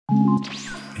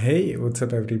Hey, what's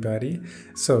up everybody?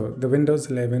 So the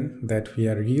Windows 11 that we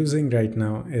are using right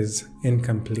now is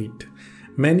incomplete.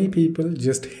 Many people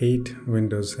just hate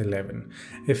Windows 11.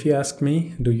 If you ask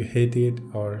me, do you hate it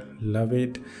or love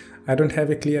it? I don't have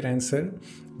a clear answer,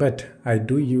 but I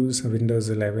do use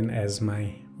Windows 11 as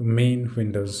my main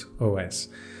Windows OS.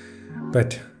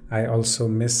 But I also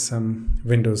miss some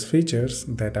Windows features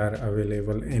that are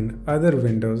available in other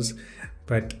Windows,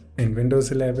 but in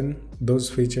Windows 11,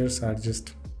 those features are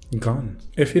just gone.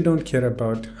 If you don't care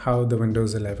about how the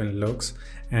Windows 11 looks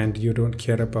and you don't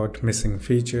care about missing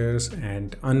features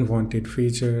and unwanted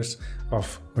features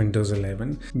of Windows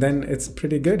 11, then it's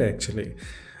pretty good actually.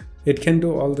 It can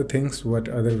do all the things what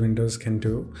other Windows can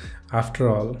do. After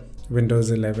all,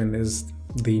 Windows 11 is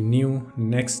the new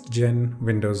next-gen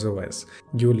Windows OS.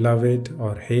 You love it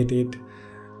or hate it,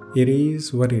 it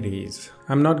is what it is.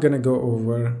 I'm not gonna go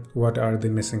over what are the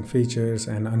missing features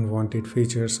and unwanted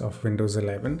features of Windows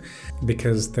 11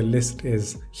 because the list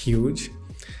is huge.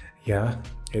 Yeah,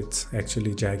 it's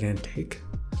actually gigantic.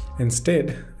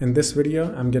 Instead, in this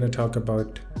video, I'm gonna talk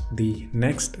about the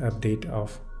next update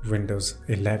of Windows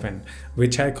 11,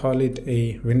 which I call it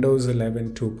a Windows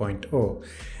 11 2.0.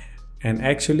 And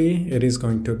actually, it is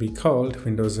going to be called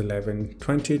Windows 11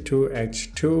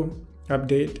 22H2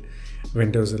 update,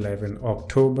 Windows 11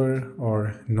 October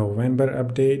or November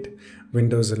update,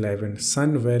 Windows 11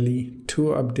 Sun Valley 2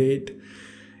 update.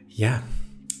 Yeah,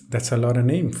 that's a lot of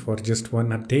name for just one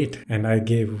update. And I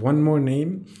gave one more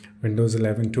name, Windows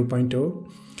 11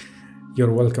 2.0.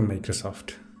 You're welcome,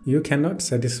 Microsoft. You cannot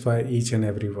satisfy each and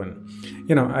every one.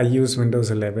 You know, I use Windows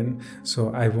 11,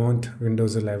 so I want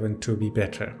Windows 11 to be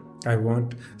better. I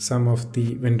want some of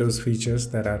the Windows features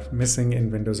that are missing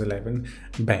in Windows 11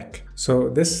 back. So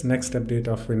this next update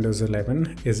of Windows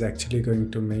 11 is actually going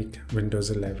to make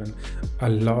Windows 11 a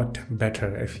lot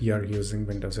better if you are using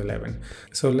Windows 11.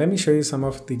 So let me show you some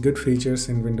of the good features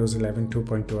in Windows 11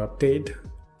 2.0 update,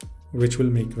 which will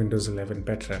make Windows 11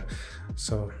 better.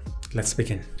 So let's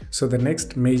begin. So the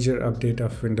next major update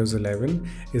of Windows 11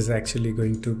 is actually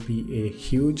going to be a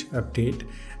huge update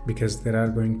because there are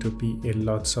going to be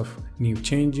lots of new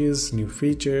changes, new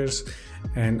features,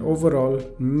 and overall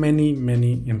many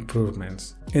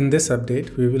improvements. In this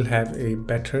update, we will have a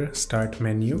better start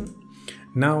menu.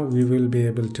 Now we will be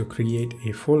able to create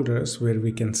a folders where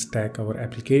we can stack our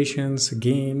applications,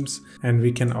 games, and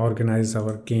we can organize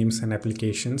our games and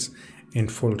applications in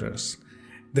folders.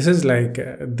 This is like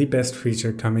the best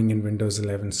feature coming in Windows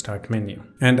 11 start menu.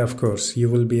 And of course, you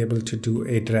will be able to do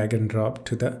a drag and drop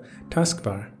to the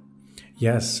taskbar.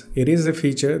 Yes, it is a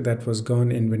feature that was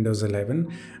gone in Windows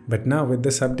 11, but now with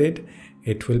this update,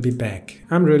 it will be back.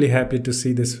 I'm really happy to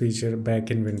see this feature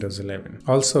back in Windows 11.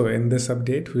 Also, in this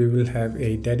update, we will have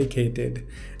a dedicated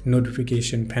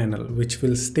notification panel, which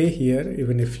will stay here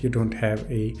even if you don't have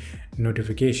a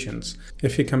notifications.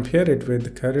 If you compare it with the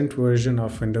current version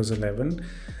of Windows 11,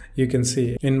 you can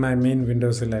see in my main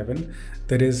Windows 11,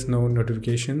 there is no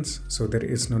notifications, so there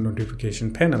is no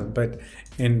notification panel. But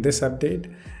in this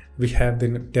update, we have the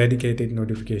dedicated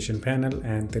notification panel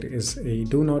and there is a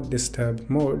do not disturb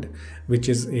mode, which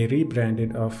is a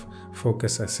rebranded of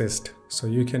Focus Assist. So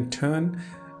you can turn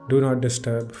do not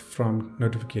disturb from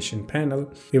notification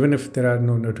panel. Even if there are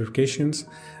no notifications,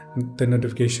 the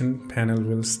notification panel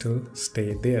will still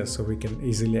stay there, so we can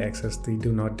easily access the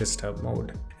do not disturb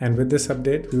mode. And with this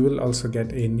update, we will also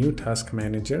get a new task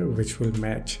manager, which will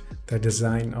match the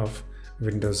design of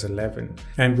Windows 11.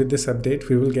 And with this update,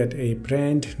 we will get a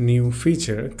brand new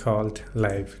feature called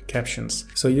Live Captions.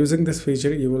 So using this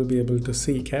feature, you will be able to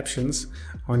see captions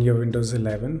on your Windows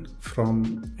 11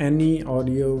 from any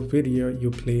audio video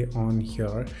you play on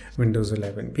your Windows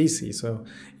 11 PC. So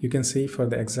you can see, for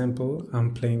the example,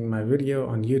 I'm playing my video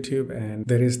on YouTube and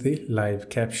there is the live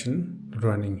caption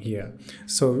running here.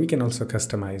 So we can also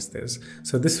customize this.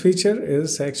 So this feature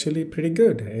is actually pretty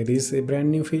good. It is a brand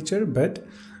new feature, but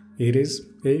it is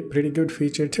a pretty good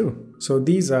feature too. So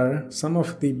these are some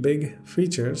of the big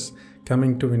features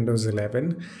coming to Windows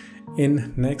 11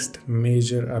 in next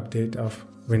major update of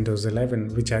Windows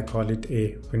 11, which I call it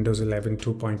a Windows 11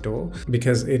 2.0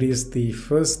 because it is the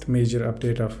first major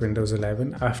update of Windows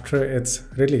 11 after its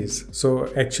release.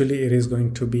 So actually it is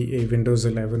going to be a Windows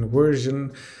 11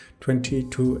 version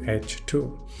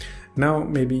 22H2. Now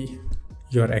maybe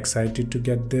you're excited to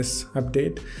get this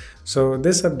update. So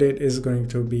this update is going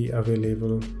to be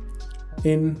available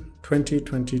in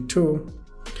 2022,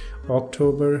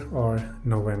 October or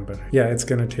November. Yeah, it's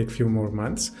gonna take a few more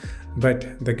months.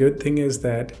 But the good thing is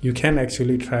that you can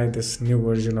actually try this new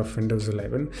version of Windows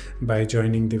 11 by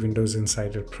joining the Windows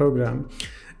Insider program.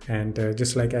 and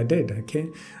just like I did. Okay,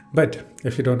 but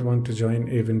if you don't want to join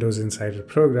a Windows Insider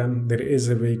program, there is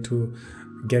a way to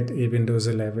get a Windows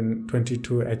 11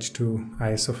 22H2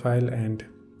 ISO file, and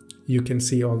you can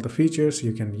see all the features,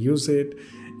 you can use it,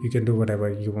 you can do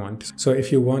whatever you want. So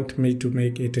if you want me to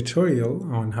make a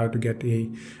tutorial on how to get a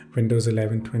Windows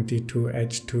 11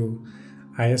 22H2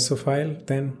 ISO file,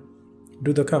 then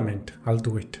do the comment, I'll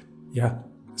do it. Yeah,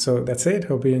 so that's it.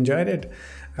 Hope you enjoyed it.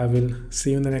 I will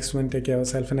see you in the next one. Take care of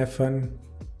yourself and have fun.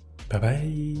 Bye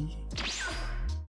bye.